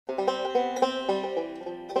High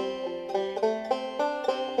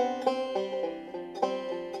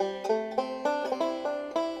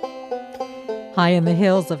in the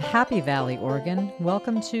hills of Happy Valley, Oregon,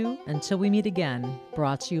 welcome to Until We Meet Again,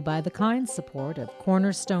 brought to you by the kind support of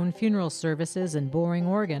Cornerstone Funeral Services in Boring,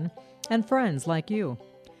 Oregon, and friends like you.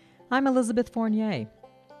 I'm Elizabeth Fournier.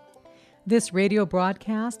 This radio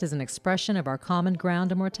broadcast is an expression of our common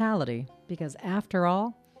ground of mortality, because after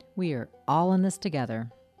all, we are all in this together.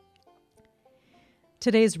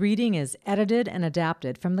 Today's reading is edited and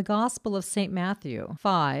adapted from the Gospel of St. Matthew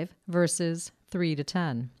 5, verses 3 to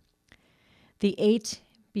 10. The 8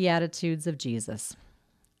 Beatitudes of Jesus.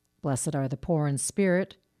 Blessed are the poor in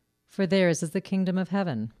spirit, for theirs is the kingdom of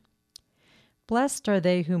heaven. Blessed are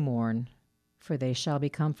they who mourn, for they shall be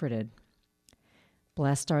comforted.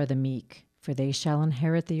 Blessed are the meek, for they shall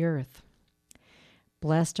inherit the earth.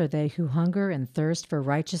 Blessed are they who hunger and thirst for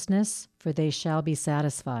righteousness, for they shall be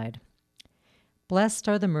satisfied. Blessed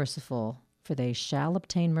are the merciful, for they shall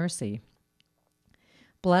obtain mercy.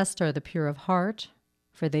 Blessed are the pure of heart,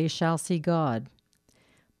 for they shall see God.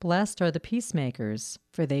 Blessed are the peacemakers,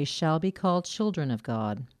 for they shall be called children of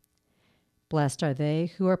God. Blessed are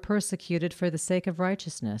they who are persecuted for the sake of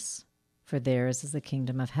righteousness, for theirs is the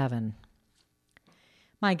kingdom of heaven.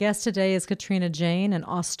 My guest today is Katrina Jane, an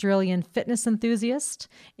Australian fitness enthusiast,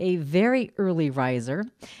 a very early riser,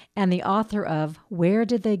 and the author of Where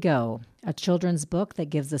Did They Go?, a children's book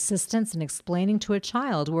that gives assistance in explaining to a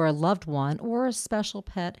child where a loved one or a special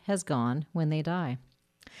pet has gone when they die.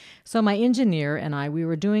 So my engineer and we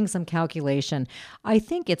were doing some calculation. I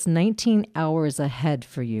think it's 19 hours ahead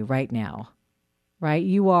for you right now, right?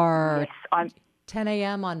 You are I'm 10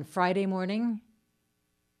 a.m. on Friday morning?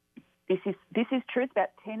 This is true. It's about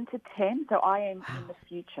 10 to 10, so I am in the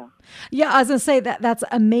future. Yeah, I was going to say that's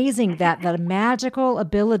amazing, that magical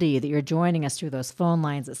ability that you're joining us through those phone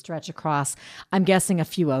lines that stretch across, I'm guessing, a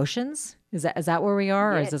few oceans. Is that where we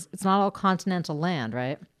are? Yes. Or is it's not all continental land,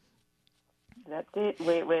 right? That's it.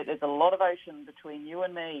 There's a lot of ocean between you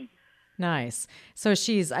and me. Nice. So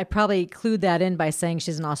I probably clued that in by saying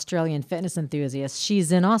she's an Australian fitness enthusiast.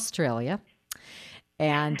 She's in Australia.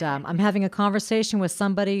 And I'm having a conversation with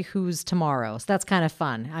somebody who's tomorrow. So that's kind of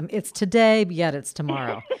fun. It's today, but yet it's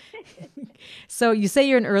tomorrow. So you say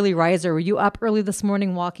you're an early riser. Were you up early this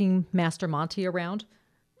morning walking Master Monty around?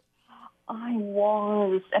 I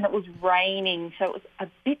was, and it was raining, so it was a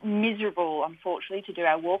bit miserable, unfortunately, to do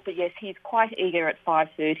our walk. But yes, he's quite eager at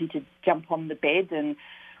 5:30 to jump on the bed and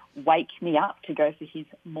wake me up to go for his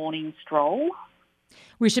morning stroll.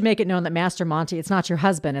 We should make it known that Master Monty, it's not your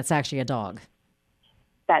husband, it's actually a dog.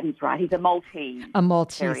 That is right. He's a Maltese. A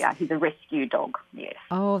Maltese Terrier. He's a rescue dog, yes.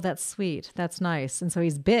 Oh, that's sweet. That's nice. And so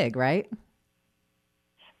he's big, right?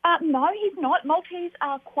 No, he's not. Maltese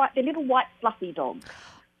are they're little white fluffy dogs.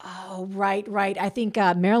 Oh, right. I think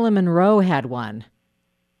Marilyn Monroe had one.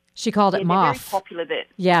 She called it Moth. They're very popular there.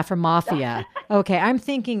 Yeah, for Mafia. Okay, I'm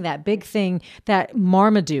thinking that big thing, that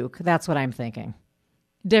Marmaduke. That's what I'm thinking.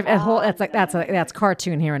 That's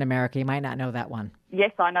cartoon here in America. You might not know that one.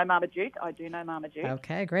 Yes, I know Marmaduke. I do know Marmaduke.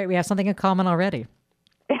 Okay, great. We have something in common already.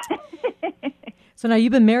 So now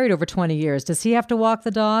you've been married over 20 years. Does he have to walk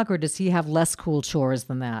the dog, or does he have less cool chores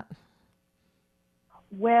than that?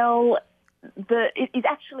 Well,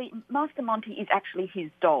 Master Monty is actually his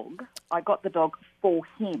dog. I got the dog for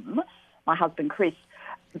him, my husband Chris.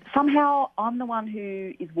 Somehow I'm the one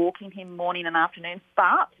who is walking him morning and afternoon,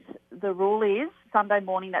 but the rule is Sunday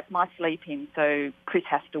morning, that's my sleep-in, so Chris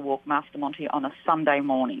has to walk Master Monty on a Sunday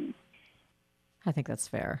morning. I think that's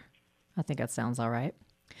fair. I think that sounds all right.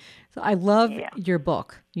 So I love your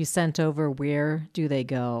book. You sent over Where Do They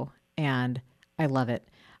Go? And I love it.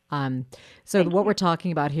 What we're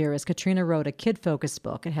talking about here is Katrina wrote a kid-focused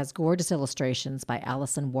book. It has gorgeous illustrations by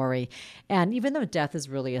Alison Worry. And even though death is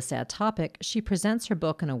really a sad topic, she presents her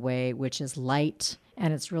book in a way which is light,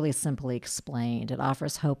 and it's really simply explained. It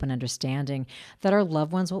offers hope and understanding that our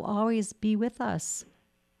loved ones will always be with us.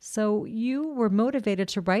 So you were motivated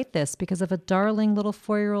to write this because of a darling little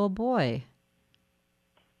 4-year-old boy.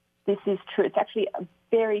 This is true. It's actually a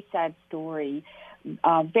very sad story.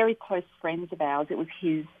 Very close friends of ours. It was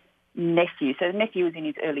his nephew. So the nephew was in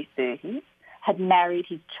his early 30s, had married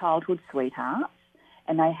his childhood sweetheart,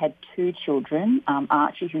 and they had 2 children,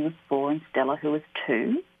 Archie, who was 4, and Stella, who was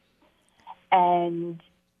 2. And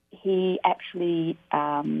he actually,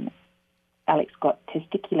 Alex got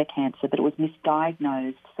testicular cancer, but it was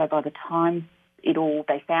misdiagnosed. So by the time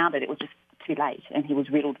they found it, it was just too late, and he was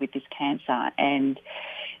riddled with this cancer. And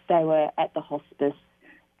they were at the hospice,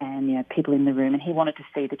 and people in the room, and he wanted to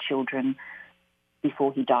see the children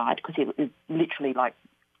before he died, because it was literally like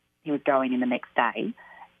he was going in the next day.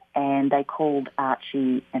 and they called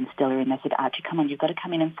Archie and Stella and they said, Archie, come on, you've got to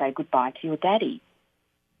come in and say goodbye to your daddy.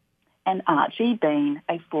 And Archie, being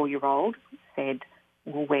a 4-year-old, said,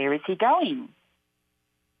 well, where is he going?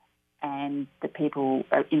 And the people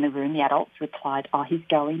in the room, the adults, replied, oh, he's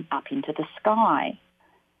going up into the sky.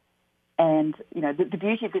 And, you know, the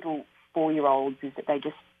beauty of little 4-year-olds is that they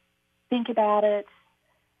just think about it,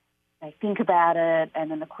 and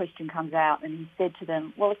then the question comes out, and he said to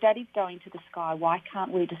them, well, if Daddy's going to the sky, why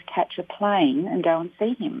can't we just catch a plane and go and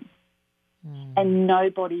see him? And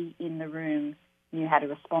nobody in the room knew how to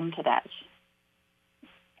respond to that.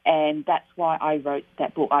 And that's why I wrote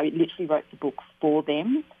that book. I literally wrote the book for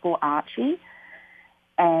them, for Archie,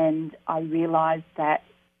 and I realised that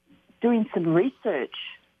doing some research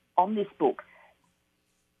on this book,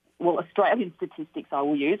 well, Australian statistics I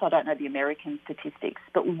will use, I don't know the American statistics,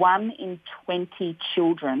 but 1 in 20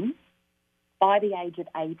 children by the age of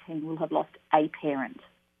 18 will have lost a parent.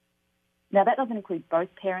 Now, that doesn't include both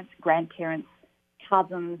parents, grandparents,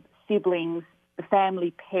 cousins, siblings, the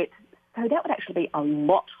family pet. So that would actually be a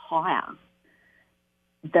lot higher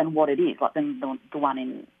than what it is, like than the 1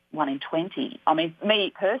 in 20. I mean,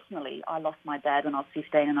 me personally, I lost my dad when I was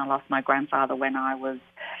 15 and I lost my grandfather when I was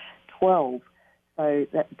 12. So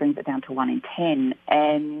that brings it down to 1 in 10.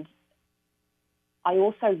 And I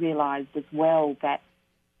also realised as well that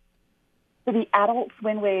for the adults,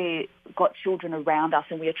 when we've got children around us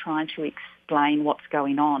and we are trying to explain what's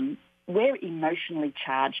going on, we're emotionally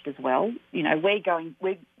charged as well. You know,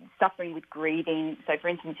 we're suffering with grieving. So, for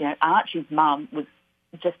instance, you know, Archie's mum was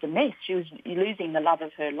just a mess. She was losing the love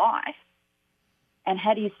of her life. And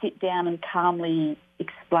how do you sit down and calmly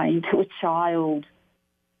explain to a child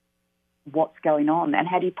what's going on, and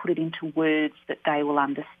how do you put it into words that they will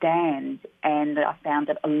understand? And I found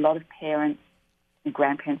that a lot of parents and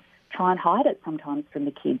grandparents try and hide it sometimes from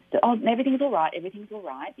the kids. Oh, everything's all right,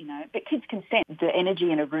 you know. But kids can sense the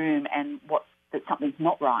energy in a room and that something's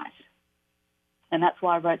not right. And that's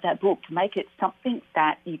why I wrote that book, to make it something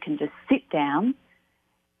that you can just sit down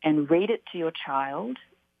and read it to your child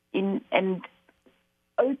and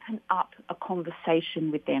open up a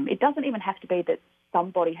conversation with them. It doesn't even have to be that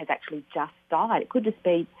somebody has actually just died. It could just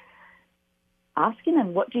be asking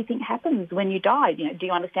them, what do you think happens when you die? You know, do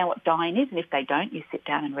you understand what dying is? And if they don't, you sit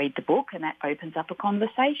down and read the book, and that opens up a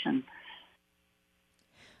conversation.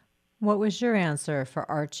 What was your answer for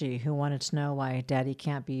Archie, who wanted to know why Daddy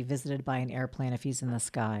can't be visited by an airplane if he's in the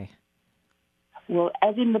sky? Well,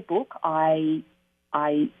 as in the book, I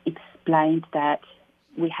explained that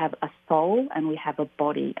we have a soul and we have a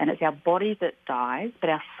body, and it's our body that dies, but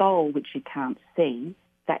our soul, which you can't see,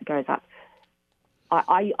 that goes up.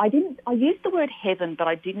 I used the word heaven, but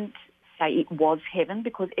I didn't say it was heaven,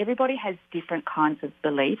 because everybody has different kinds of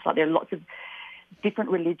beliefs. Like, there are lots of different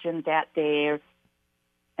religions out there,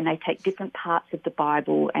 and they take different parts of the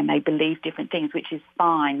Bible and they believe different things, which is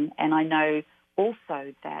fine. And I know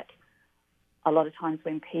also that a lot of times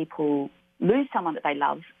when people lose someone that they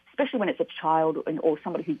love, especially when it's a child or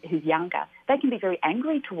somebody who's younger, they can be very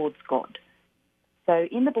angry towards God. So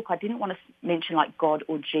in the book, I didn't want to mention like God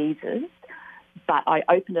or Jesus, but I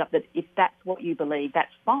opened it up that if that's what you believe,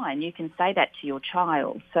 that's fine. You can say that to your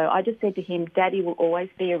child. So I just said to him, Daddy will always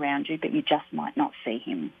be around you, but you just might not see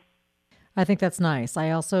him. I think that's nice.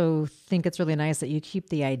 I also think it's really nice that you keep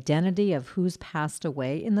the identity of who's passed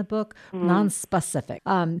away in the book non-specific.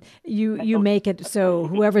 You make it so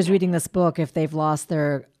whoever's reading this book, if they've lost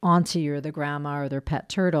their auntie or the grandma or their pet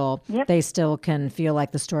turtle, they still can feel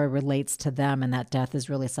like the story relates to them, and that death is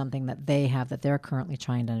really something that they have that they're currently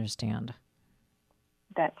trying to understand.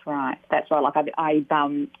 That's right. Like I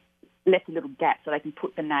left a little gap so they can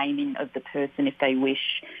put the name in of the person if they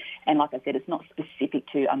wish. And like I said, it's not specific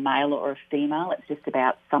to a male or a female. It's just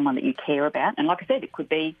about someone that you care about. And like I said, it could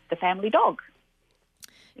be the family dog.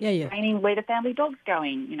 Explaining where the family dog's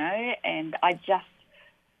going, you know. And I just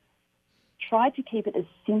tried to keep it as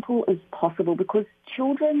simple as possible, because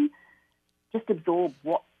children just absorb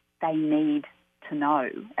what they need to know.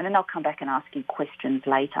 And then they'll come back and ask you questions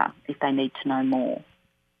later if they need to know more.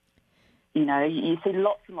 You know, you see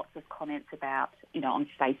lots and lots of comments about, you know, on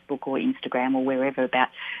Facebook or Instagram or wherever, about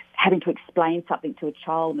having to explain something to a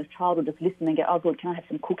child, and the child will just listen and go, oh, good, can I have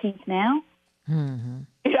some cookies now? Mm-hmm.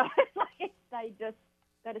 You know, they just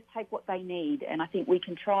take what they need. And I think we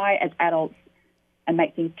can try as adults and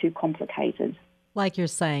make things too complicated. Like you're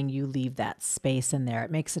saying, you leave that space in there.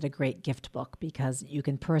 It makes it a great gift book because you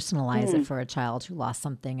can personalize it for a child who lost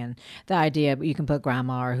something. And the idea, you can put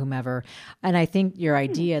grandma or whomever. And I think your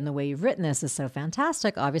idea and the way you've written this is so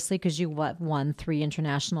fantastic, obviously, because you won 3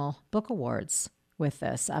 international book awards with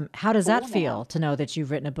this. How does that Now. feel to know that you've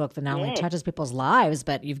written a book that not only Yes. touches people's lives,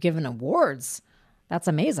 but you've given awards? That's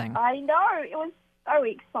amazing. I know. It was so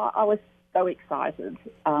exciting. I was so excited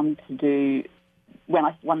to do. When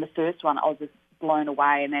I won the first one, I was just blown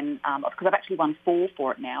away. And then, because I've actually won 4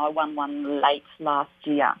 for it now. I won one late last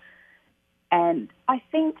year. And I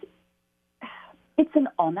think it's an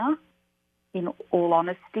honour, in all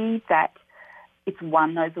honesty, that it's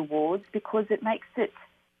won those awards, because it makes it,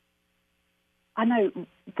 I know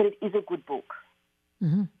that it is a good book,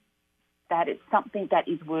 Mm-hmm. that it's something that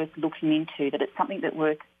is worth looking into, that it's something that's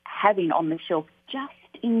worth having on the shelf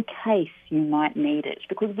just in case you might need it,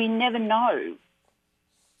 because we never know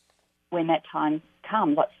when that time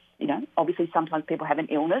comes. Like, obviously sometimes people have an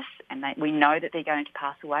illness and we know that they're going to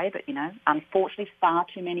pass away, but, unfortunately far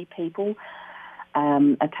too many people are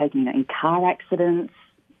taken in car accidents,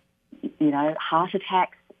 heart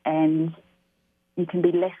attacks, and you can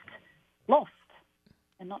be left lost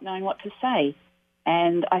and not knowing what to say.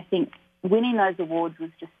 And I think winning those awards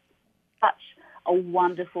was just such a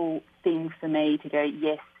wonderful thing for me to go,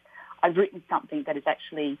 yes, I've written something that is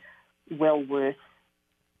actually well worth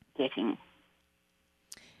getting.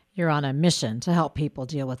 You're on a mission to help people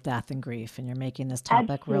deal with death and grief, and you're making this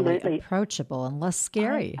topic really approachable and less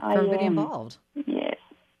scary for everybody involved. Yes.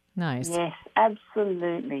 Nice. Yes,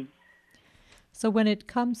 absolutely. So when it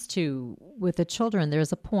comes to with the children,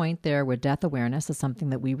 there's a point there where death awareness is something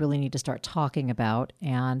that we really need to start talking about.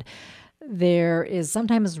 And there is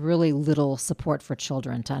sometimes really little support for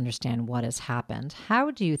children to understand what has happened.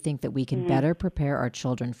 How do you think that we can better prepare our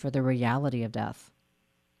children for the reality of death?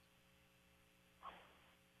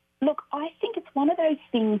 Look, I think it's one of those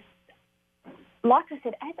things, like I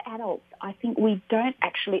said, as adults, I think we don't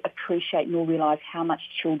actually appreciate nor realise how much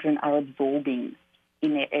children are absorbing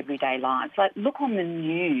in their everyday lives. Like, look on the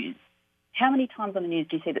news. How many times on the news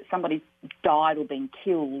do you see that somebody's died or been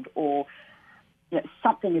killed, or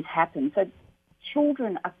something has happened? So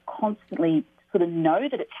children are constantly sort of know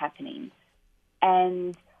that it's happening.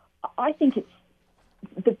 And I think it's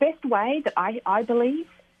the best way that I believe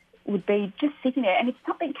would be just sitting there, and if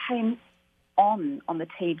something came on the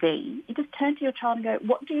TV, you just turn to your child and go,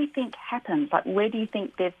 what do you think happened? Like, where do you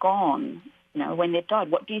think they've gone, when they've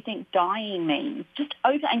died? What do you think dying means? Just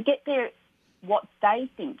open and get their what they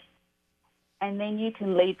think, and then you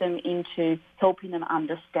can lead them into helping them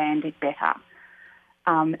understand it better,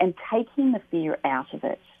 and taking the fear out of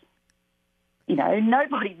it.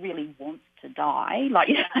 Nobody really wants to die. Like,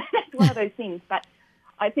 that's one of those things, but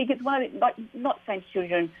I think it's one of the, like, not saying to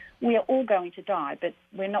children, we are all going to die, but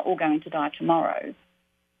we're not all going to die tomorrow.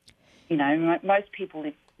 Most people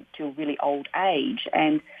live to a really old age,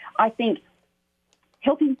 and I think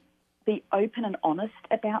helping be open and honest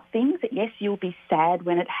about things, that yes, you'll be sad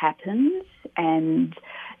when it happens, and,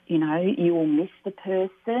 you will miss the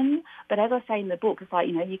person, but as I say in the book, it's like,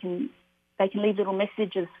 they can leave little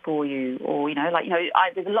messages for you, or,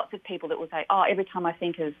 there's lots of people that will say, oh, every time I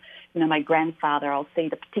think of, my grandfather, I'll see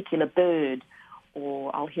the particular bird,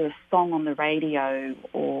 or I'll hear a song on the radio,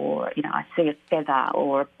 or, I see a feather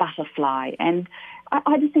or a butterfly. And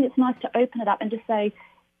I just think it's nice to open it up and just say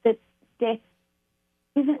that death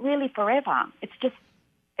isn't really forever. It's just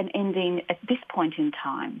an ending at this point in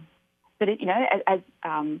time. But, as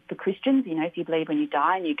for Christians, if you believe when you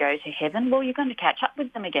die and you go to heaven, well, you're going to catch up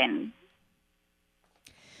with them again.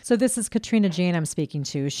 So this is Katrina Jane I'm speaking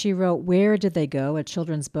to. She wrote Where Did They Go?, a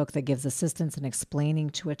children's book that gives assistance in explaining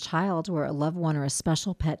to a child where a loved one or a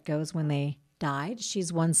special pet goes when they died.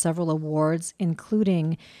 She's won several awards,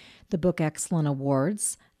 including the Book Excellence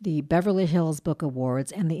Awards, the Beverly Hills Book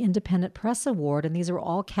Awards, and the Independent Press Award, and these are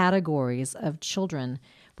all categories of children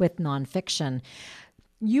with nonfiction.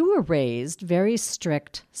 You were raised very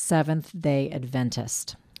strict Seventh-day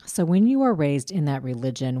Adventist. So when you are raised in that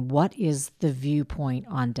religion, what is the viewpoint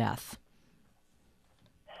on death?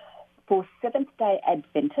 For Seventh-day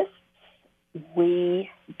Adventists, we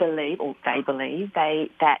believe, or they believe,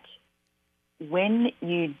 that when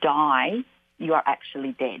you die, you are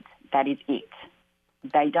actually dead. That is it.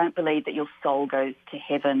 They don't believe that your soul goes to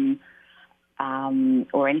heaven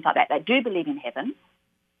or anything like that. They do believe in heaven,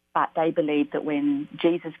 but they believe that when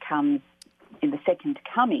Jesus comes in the second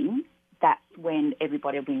coming, that's when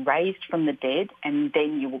everybody will be raised from the dead, and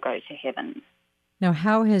then you will go to heaven. Now,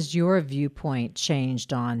 how has your viewpoint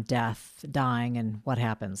changed on death, dying, and what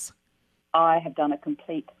happens? I have done a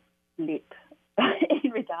complete flip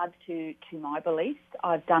in regard to my beliefs.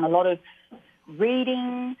 I've done a lot of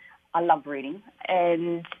reading. I love reading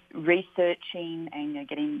and researching and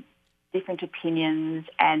getting different opinions.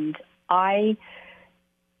 And I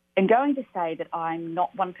am going to say that I'm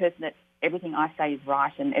not one person that everything I say is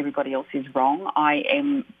right and everybody else is wrong. I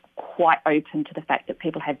am quite open to the fact that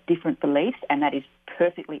people have different beliefs, and that is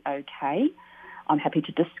perfectly okay. I'm happy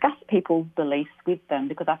to discuss people's beliefs with them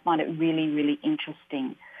because I find it really, really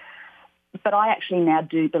interesting. But I actually now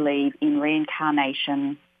do believe in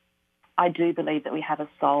reincarnation. I do believe that we have a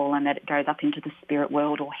soul and that it goes up into the spirit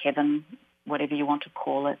world or heaven, whatever you want to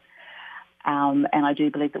call it. And I do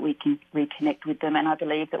believe that we can reconnect with them. And I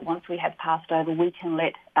believe that once we have passed over, we can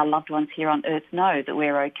let our loved ones here on earth know that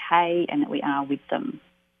we're okay and that we are with them.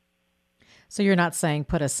 So you're not saying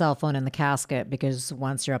put a cell phone in the casket because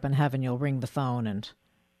once you're up in heaven, you'll ring the phone and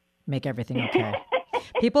make everything okay.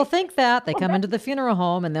 People think that. They come into the funeral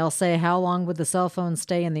home and they'll say, how long would the cell phone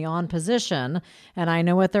stay in the on position? And I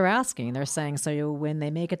know what they're asking. They're saying, so when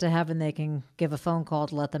they make it to heaven, they can give a phone call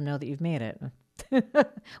to let them know that you've made it.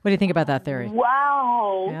 What do you think about that theory?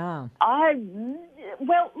 Wow. Yeah.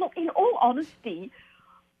 Well, look, in all honesty,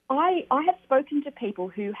 I have spoken to people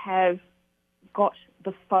who have got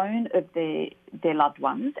the phone of their loved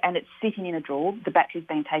ones and it's sitting in a drawer. The battery's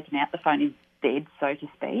been taken out. The phone is dead, so to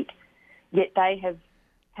speak. Yet they have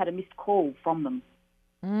had a missed call from them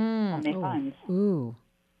on their phones. Ooh.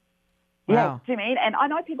 Yeah, Wow. do you mean? And I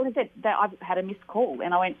know people have said that I've had a missed call,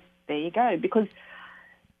 and I went, there you go. Because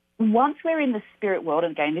once we're in the spirit world,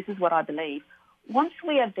 and again, this is what I believe, once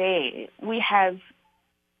we are there, we have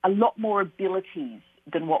a lot more abilities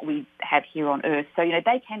than what we have here on earth. So,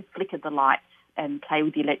 they can flicker the lights and play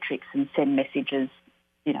with the electrics and send messages,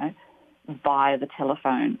 via the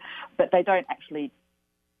telephone. But they don't actually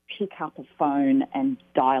pick up a phone and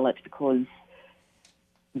dial it because,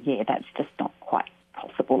 that's just not quite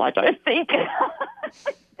possible, I don't think.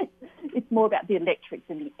 It's more about the electrics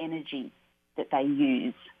and the energy that they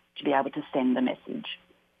use to be able to send the message.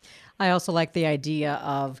 I also like the idea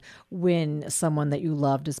of when someone that you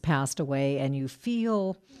loved has passed away and you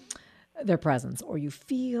feel their presence, or you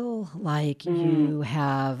feel like you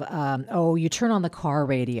have, you turn on the car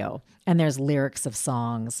radio and there's lyrics of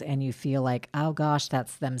songs and you feel like, oh gosh,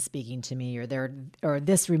 that's them speaking to me, or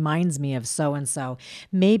this reminds me of so-and-so.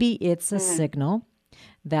 Maybe it's a signal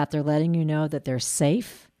that they're letting you know that they're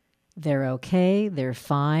safe, they're okay, they're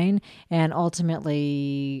fine, and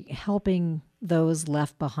ultimately helping those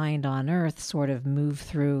left behind on earth sort of move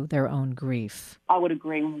through their own grief. I would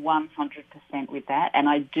agree 100% with that, and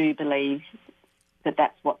I do believe that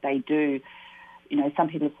that's what they do. Some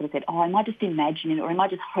people have sort of said, am I just imagining it, or am I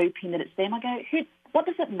just hoping that it's them? I go, what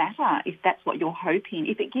does it matter if that's what you're hoping?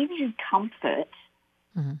 If it gives you comfort,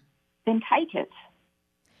 then take it.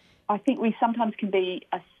 I think we sometimes can be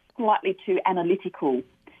slightly too analytical,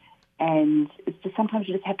 and it's just sometimes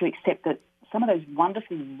you just have to accept that some of those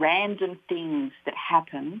wonderful random things that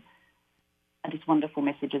happen are just wonderful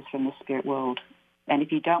messages from the spirit world. And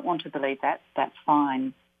if you don't want to believe that, that's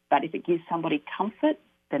fine. But if it gives somebody comfort,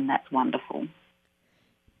 then that's wonderful.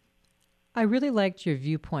 I really liked your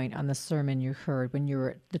viewpoint on the sermon you heard when you were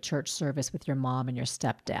at the church service with your mom and your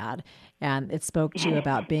stepdad. And it spoke to you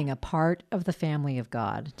about being a part of the family of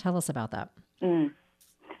God. Tell us about that.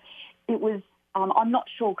 It was, I'm not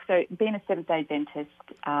sure, so being a Seventh-day Adventist,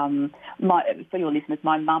 for your listeners,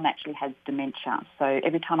 my mum actually has dementia. So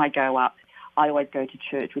every time I go up, I always go to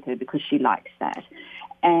church with her because she likes that.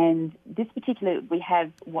 And this particular, we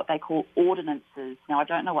have what they call ordinances. Now, I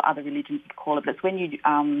don't know what other religions would call it, but it's when you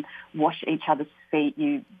wash each other's feet,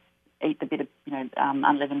 you eat the bit of,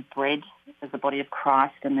 unleavened bread as the body of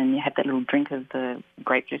Christ, and then you have that little drink of the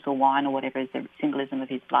grape juice or wine or whatever is the symbolism of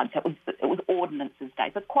his blood. So it was Ordinances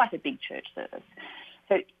Day. So it's quite a big church service.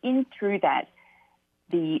 So in through that,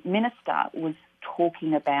 the minister was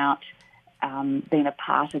talking about being a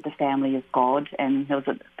part of the family of God, and there was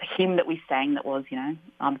a hymn that we sang that was,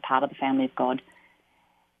 I'm a part of the family of God.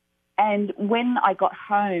 And when I got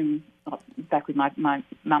home, back with my mum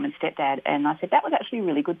and stepdad, and I said, that was actually a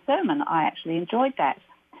really good sermon. I actually enjoyed that.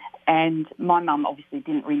 And my mum obviously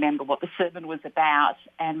didn't remember what the sermon was about,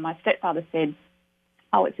 and my stepfather said,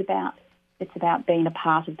 it's about being a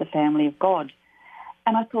part of the family of God.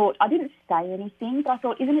 And I thought, I didn't say anything, but I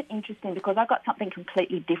thought, isn't it interesting, because I got something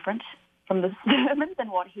completely different from the sermon than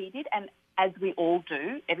what he did. And as we all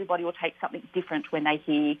do, everybody will take something different when they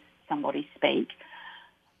hear somebody speak.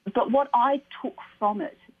 But what I took from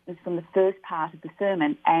it was from the first part of the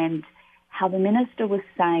sermon and how the minister was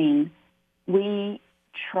saying we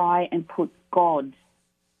try and put God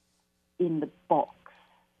in the box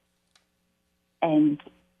and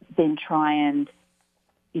then try and,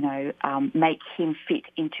 make him fit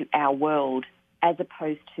into our world, as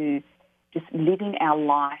opposed to just living our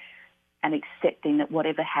life and accepting that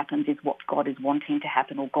whatever happens is what God is wanting to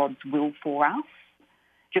happen or God's will for us.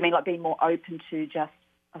 Do you mean like being more open to just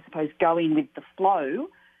I suppose, going with the flow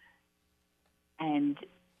and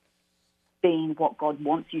being what God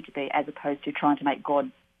wants you to be, as opposed to trying to make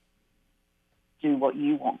God do what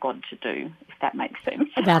you want God to do, if that makes sense.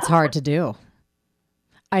 That's hard to do.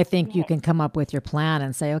 I think you can come up with your plan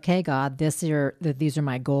and say, okay, God, these are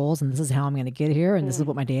my goals and this is how I'm going to get here and this is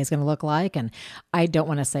what my day is going to look like. And I don't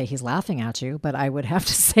want to say he's laughing at you, but I would have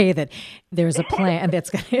to say that there's a plan that's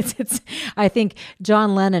going to, I think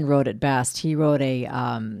John Lennon wrote it best. He wrote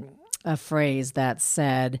a phrase that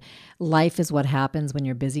said, life is what happens when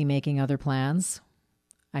you're busy making other plans.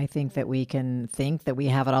 I think that we can think that we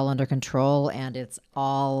have it all under control and it's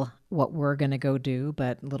all what we're going to go do,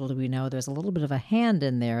 but little do we know there's a little bit of a hand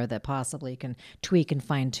in there that possibly can tweak and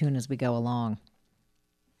fine tune as we go along.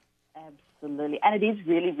 Absolutely. And it is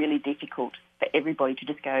really, really difficult for everybody to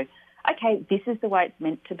just go, okay, this is the way it's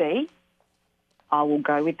meant to be. I will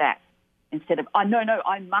go with that. Instead of, no,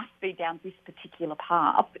 I must be down this particular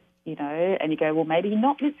path, and you go, well, maybe you're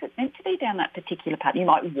not meant to be down that particular path. You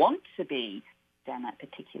might want to be down that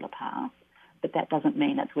particular path, but that doesn't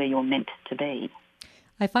mean that's where you're meant to be.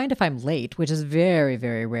 I find if I'm late, which is very,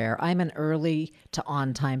 very rare, I'm an early to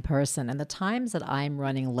on-time person. And the times that I'm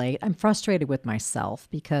running late, I'm frustrated with myself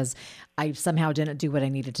because I somehow didn't do what I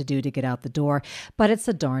needed to do to get out the door. But it's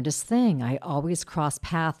the darndest thing. I always cross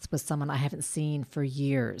paths with someone I haven't seen for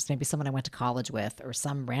years, maybe someone I went to college with or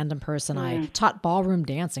some random person I taught ballroom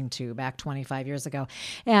dancing to back 25 years ago.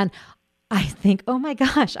 And I think, oh my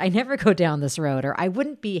gosh, I never go down this road, or I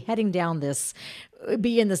wouldn't be heading down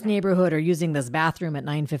be in this neighborhood or using this bathroom at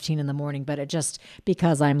 9:15 in the morning, but it just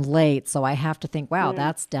because I'm late. So I have to think, wow,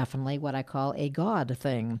 that's definitely what I call a God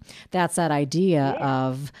thing. That's that idea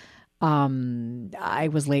of I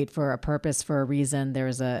was late for a purpose, for a reason.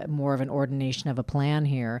 There's more of an ordination of a plan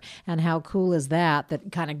here. And how cool is that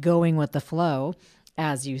kind of going with the flow,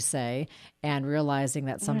 as you say, and realizing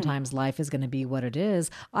that sometimes life is going to be what it is.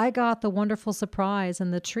 I got the wonderful surprise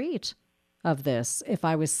and the treat of this. If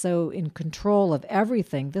I was so in control of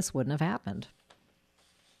everything, this wouldn't have happened.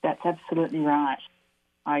 That's absolutely right.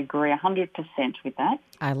 I agree 100% with that.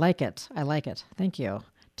 I like it. Thank you.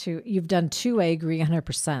 You've done two, I agree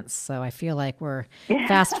 100%. So I feel like we're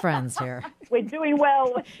fast friends here. We're doing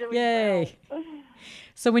well. Yay. Well.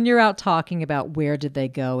 So when you're out talking about where did they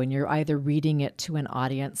go and you're either reading it to an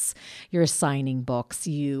audience, you're signing books,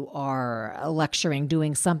 you are lecturing,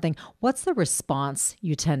 doing something, what's the response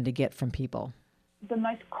you tend to get from people? The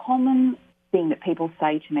most common thing that people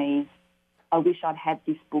say to me is, I wish I'd had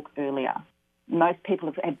this book earlier. Most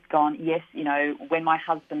people have gone, yes, when my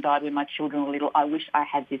husband died, when my children were little, I wish I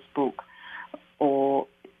had this book. Or,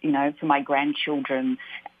 for my grandchildren.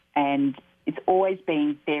 And it's always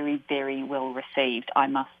been very, very well received, I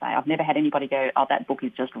must say. I've never had anybody go, oh, that book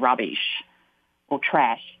is just rubbish or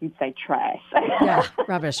trash. You'd say trash. Yeah,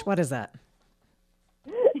 rubbish. What is that?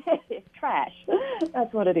 Trash.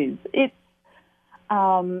 That's what it is. It's,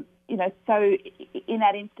 so in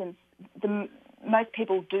that instance, most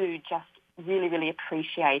people do just really, really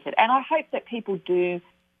appreciate it. And I hope that people do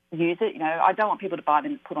use it. I don't want people to buy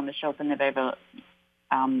them and put on the shelf and never ever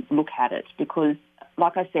look at it because,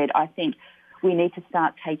 like I said, I think we need to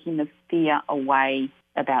start taking the fear away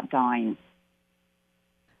about dying.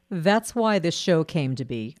 That's why this show came to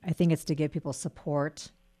be. I think it's to give people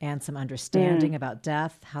support and some understanding about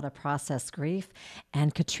death, how to process grief.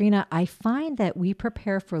 And Katrina, I find that we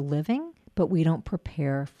prepare for living, but we don't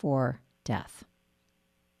prepare for death.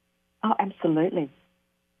 Oh, absolutely.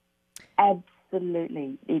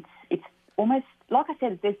 Absolutely. It's almost, like I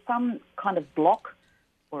said, there's some kind of block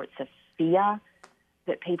or it's a fear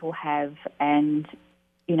that people have. And,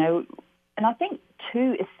 and I think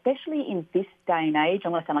too, especially in this day and age,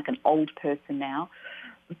 I'm going to sound like an old person now,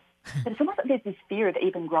 but it's almost like there's this fear of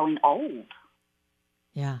even growing old.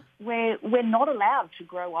 Yeah. Where we're not allowed to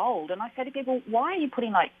grow old. And I say to people, why are you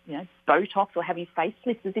putting Botox or having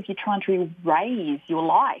facelifts as if you're trying to erase your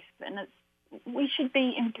life? And we should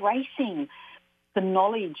be embracing the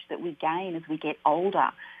knowledge that we gain as we get older.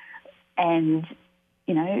 And,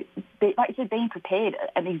 like you said, being prepared.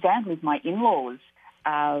 An example is my in-laws.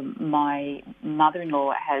 My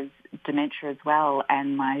mother-in-law has dementia as well,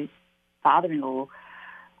 and my father-in-law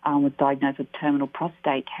was diagnosed with terminal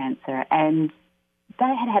prostate cancer. And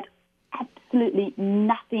they had absolutely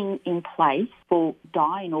nothing in place for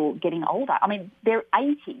dying or getting older. I mean, they're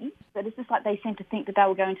 80, but it's just like they seem to think that they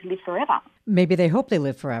were going to live forever. Maybe they hope they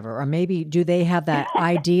live forever. Or maybe do they have that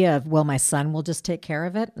idea of, well, my son will just take care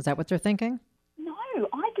of it? Is that what they're thinking? No,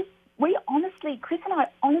 Chris and I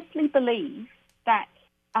honestly believe that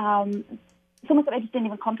it's almost like they just didn't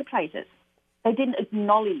even contemplate it. They didn't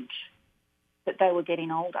acknowledge that they were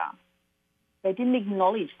getting older. They didn't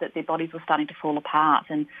acknowledge that their bodies were starting to fall apart.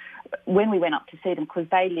 And when we went up to see them, because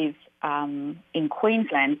they live in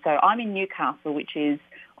Queensland, so I'm in Newcastle, which is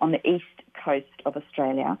on the east coast of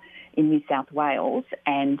Australia in New South Wales,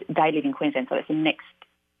 and they live in Queensland, so it's the next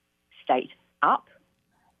state up.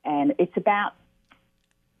 And it's about,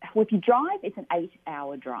 well, if you drive, it's an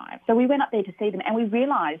 8-hour drive. So we went up there to see them, and we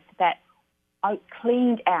realised that I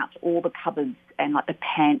cleaned out all the cupboards and like the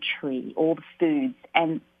pantry, all the foods,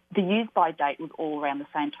 and the use-by date was all around the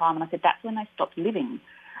same time. And I said, that's when they stopped living.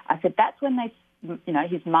 I said, that's when they,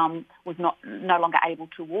 his mum was no longer able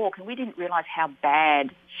to walk, and we didn't realise how bad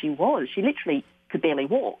she was. She literally could barely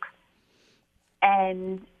walk.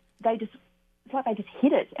 And it's like they just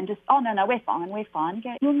hid it and just, oh, no, we're fine. You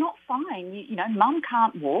go, you're not fine. Mum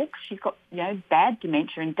can't walk. She's got, bad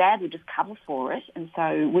dementia, and Dad would just cover for it. And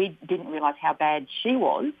so we didn't realise how bad she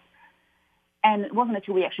was. And it wasn't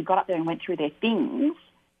until we actually got up there and went through their things.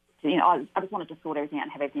 I just wanted to sort everything out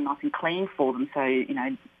and have everything nice and clean for them. So,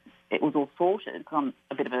 it was all sorted because I'm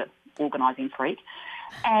a bit of an organising freak.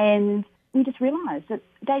 And we just realised that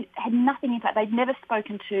they had nothing in fact. They'd never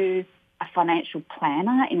spoken to a financial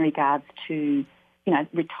planner in regards to,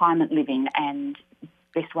 retirement living and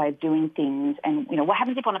best way of doing things. And, what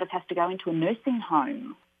happens if one of us has to go into a nursing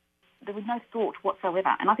home? There was no thought whatsoever.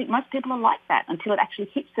 And I think most people are like that until it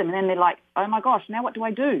actually hits them. And then they're like, oh, my gosh, now what do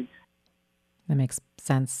I do? That makes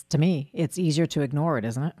sense to me. It's easier to ignore it,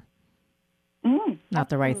 isn't it? Not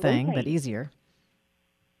the right thing, but easier.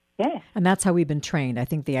 Yeah. And that's how we've been trained. I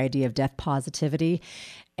think the idea of death positivity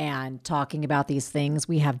and talking about these things.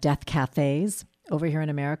 We have death cafes over here in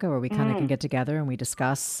America where we kind of can get together and we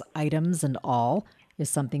discuss items and all is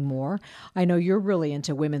something more. I know you're really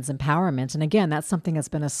into women's empowerment. And again, that's something that's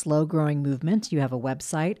been a slow growing movement. You have a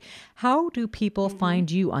website. How do people find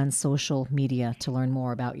you on social media to learn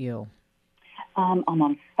more about you? I'm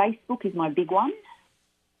on Facebook is my big one.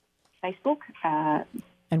 Facebook.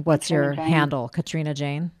 And what's Katrina your Jane. handle? Katrina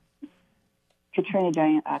Jane? Katrina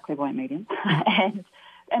Jane, Clairvoyant Medium. and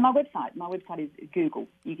my website is Google.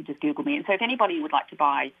 You can just Google me. And so if anybody would like to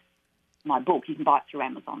buy my book, you can buy it through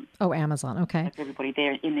Amazon. Oh, Amazon. Okay. That's everybody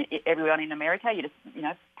there. Everyone in America, you just,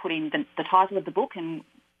 put in the title of the book and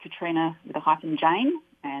Katrina with a hyphen Jane,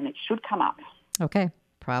 and it should come up. Okay.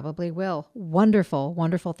 Probably will. Wonderful.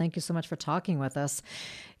 Wonderful. Thank you so much for talking with us.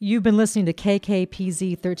 You've been listening to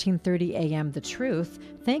KKPZ 1330 AM The Truth.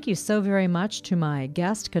 Thank you so very much to my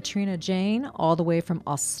guest, Katrina Jane, all the way from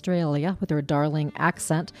Australia with her darling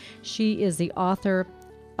accent. She is the author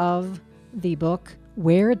of the book,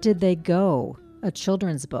 Where Did They Go? A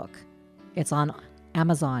children's book. It's on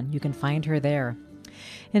Amazon. You can find her there.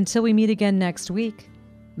 Until we meet again next week,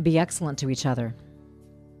 be excellent to each other.